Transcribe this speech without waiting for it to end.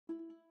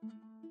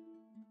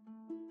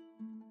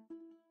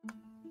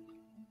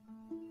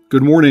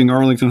Good morning,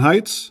 Arlington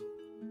Heights.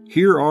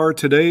 Here are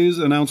today's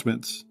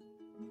announcements.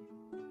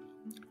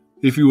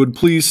 If you would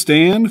please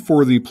stand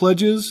for the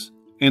pledges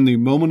and the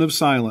moment of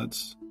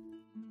silence.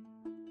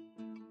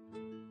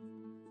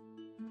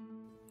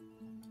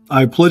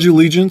 I pledge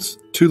allegiance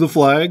to the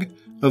flag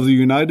of the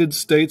United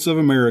States of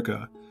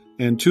America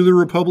and to the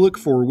republic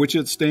for which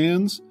it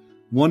stands,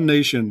 one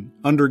nation,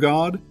 under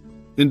God,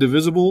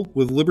 indivisible,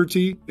 with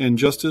liberty and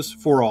justice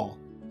for all.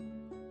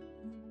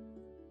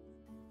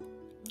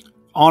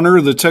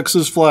 Honor the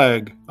Texas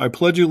flag. I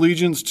pledge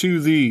allegiance to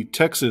thee,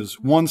 Texas,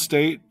 one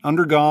state,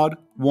 under God,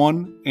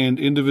 one and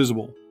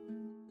indivisible.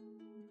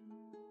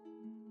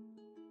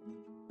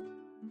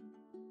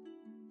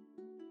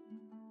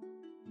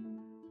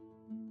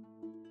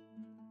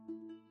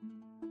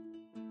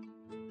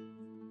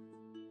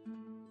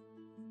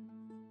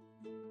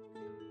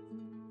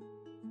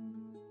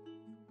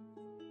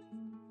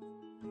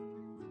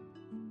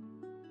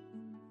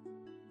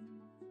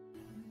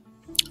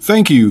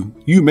 Thank you.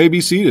 You may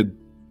be seated.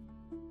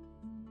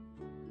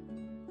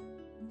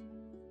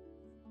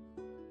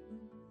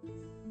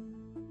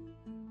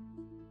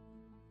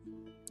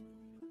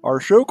 Our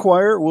show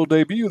choir will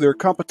debut their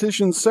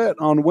competition set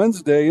on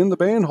Wednesday in the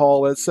band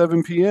hall at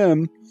 7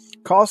 p.m.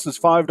 Cost is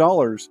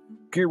 $5.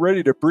 Get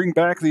ready to bring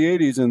back the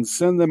 80s and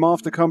send them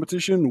off to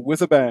competition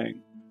with a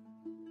bang.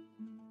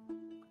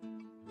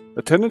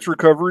 Attendance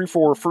recovery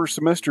for first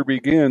semester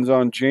begins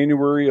on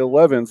January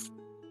 11th,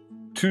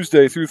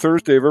 Tuesday through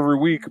Thursday of every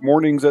week,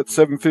 mornings at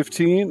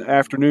 7:15,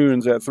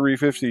 afternoons at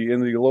 3:50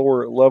 in the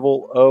lower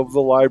level of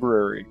the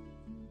library.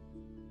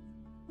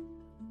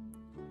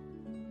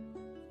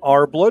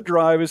 Our blood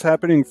drive is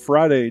happening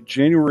Friday,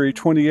 January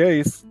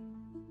 28th.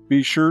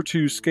 Be sure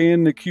to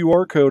scan the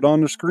QR code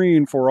on the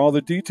screen for all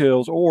the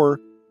details or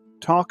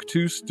talk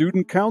to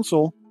student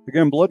council.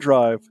 Again, blood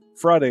drive,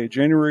 Friday,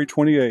 January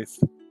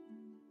 28th.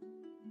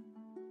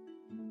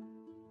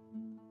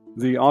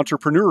 The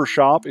Entrepreneur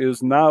Shop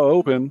is now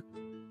open.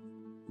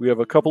 We have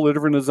a couple of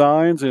different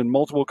designs in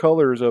multiple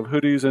colors of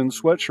hoodies and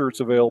sweatshirts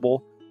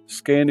available.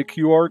 Scan the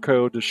QR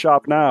code to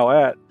shop now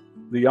at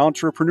the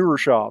Entrepreneur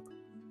Shop.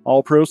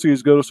 All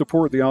proceeds go to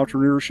support the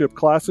entrepreneurship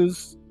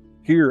classes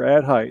here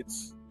at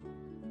Heights.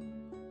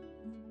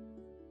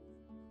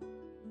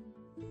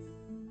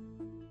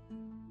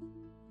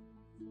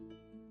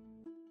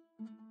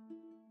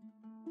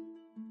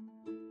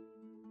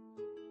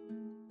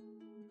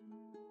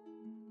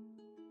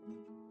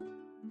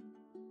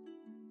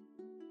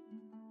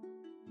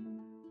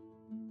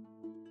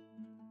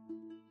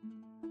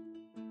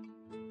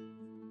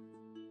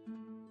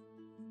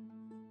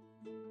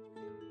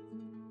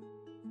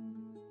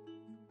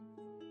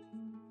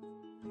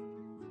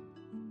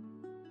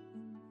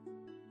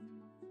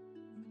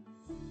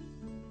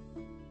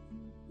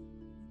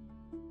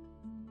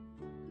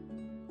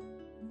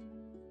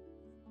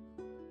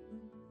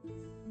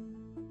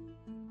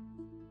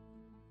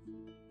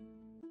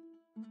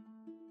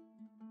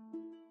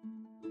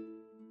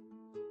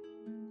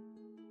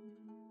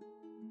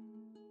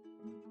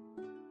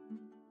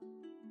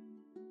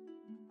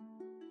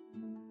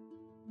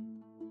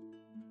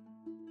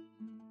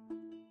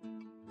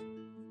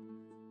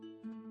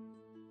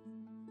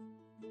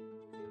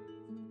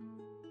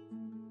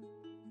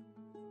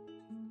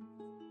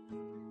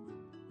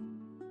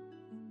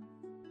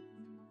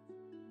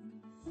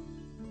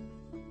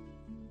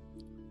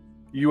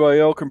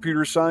 UIL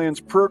Computer Science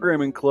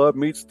Programming Club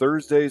meets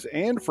Thursdays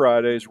and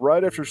Fridays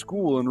right after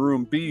school in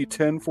room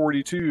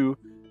B1042.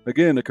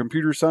 Again, the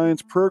Computer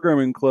Science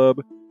Programming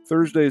Club,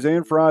 Thursdays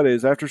and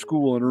Fridays after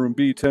school in room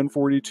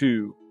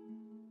B1042.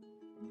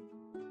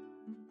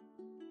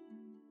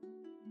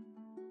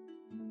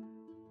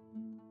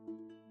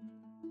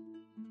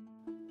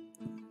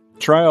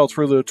 Tryouts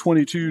for the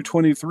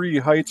 22-23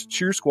 Heights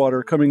Cheer Squad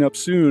are coming up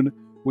soon.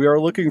 We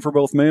are looking for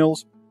both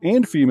males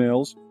and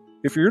females.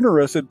 If you're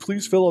interested,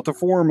 please fill out the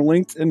form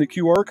linked in the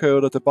QR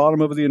code at the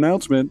bottom of the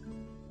announcement.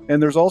 And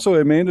there's also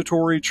a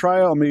mandatory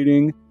tryout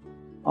meeting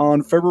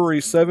on February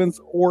 7th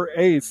or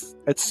 8th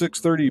at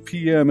 6:30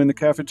 p.m. in the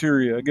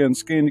cafeteria. Again,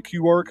 scan the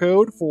QR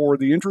code for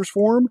the interest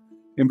form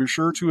and be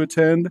sure to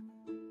attend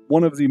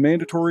one of the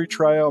mandatory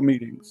tryout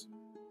meetings.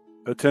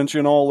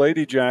 Attention all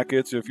Lady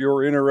Jackets, if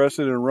you're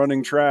interested in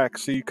running track,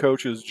 see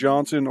coaches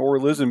Johnson or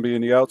Lisenby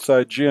in the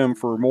outside gym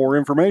for more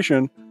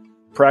information.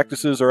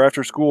 Practices are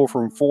after school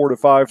from 4 to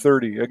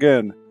 5:30.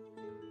 Again,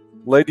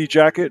 Lady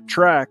Jacket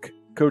track,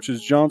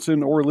 coaches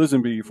Johnson or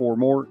Lisenby for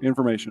more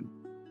information.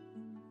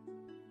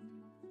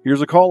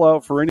 Here's a call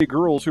out for any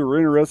girls who are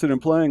interested in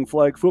playing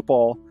flag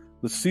football.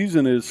 The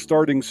season is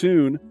starting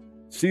soon.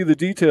 See the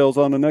details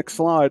on the next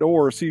slide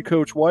or see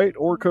Coach White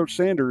or Coach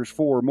Sanders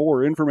for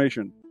more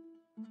information.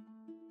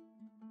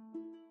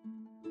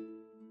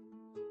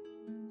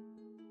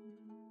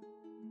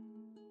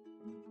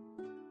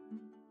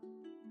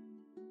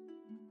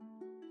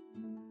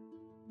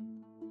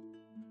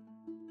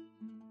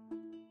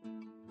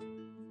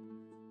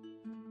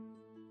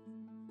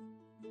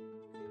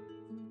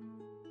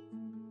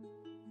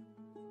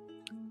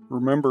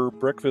 Remember,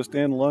 breakfast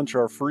and lunch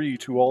are free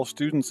to all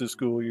students this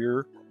school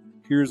year.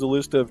 here's a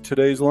list of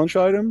today's lunch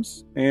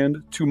items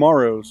and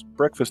tomorrow's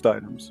breakfast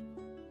items.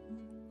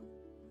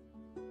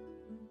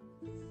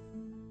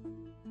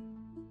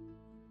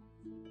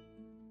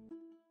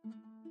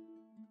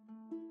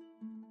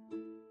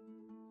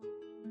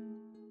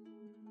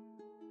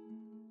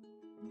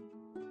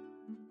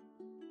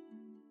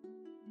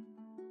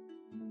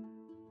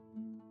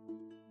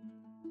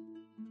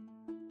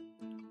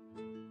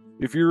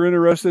 If you're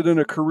interested in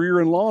a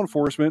career in law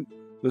enforcement,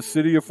 the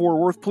City of Fort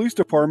Worth Police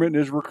Department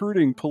is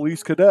recruiting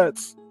police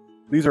cadets.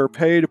 These are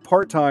paid,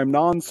 part-time,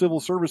 non-civil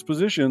service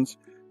positions.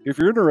 If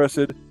you're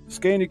interested,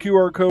 scan the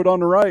QR code on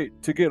the right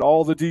to get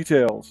all the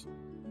details.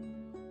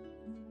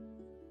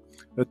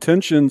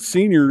 Attention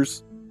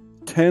seniors,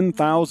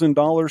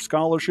 $10,000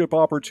 scholarship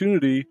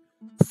opportunity.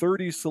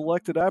 30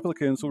 selected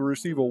applicants will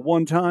receive a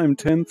one-time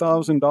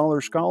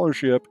 $10,000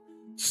 scholarship.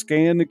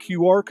 Scan the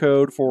QR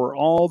code for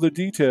all the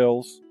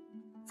details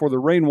for the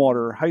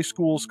Rainwater High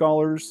School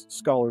Scholars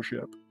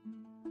Scholarship.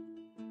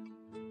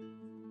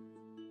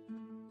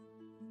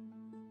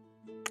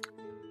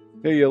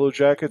 Hey, Yellow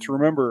Jackets,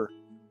 remember,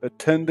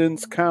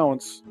 attendance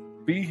counts.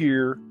 Be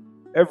here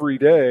every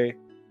day,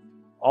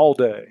 all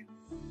day.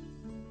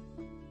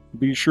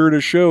 Be sure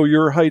to show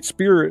your Heights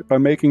spirit by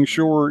making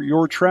sure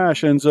your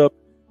trash ends up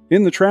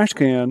in the trash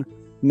can,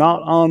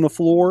 not on the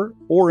floor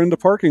or in the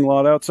parking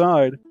lot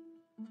outside.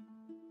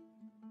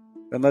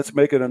 And let's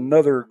make it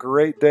another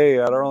great day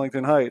at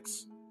Arlington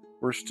Heights,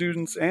 where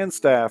students and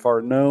staff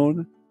are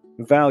known,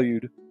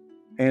 valued,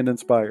 and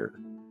inspired.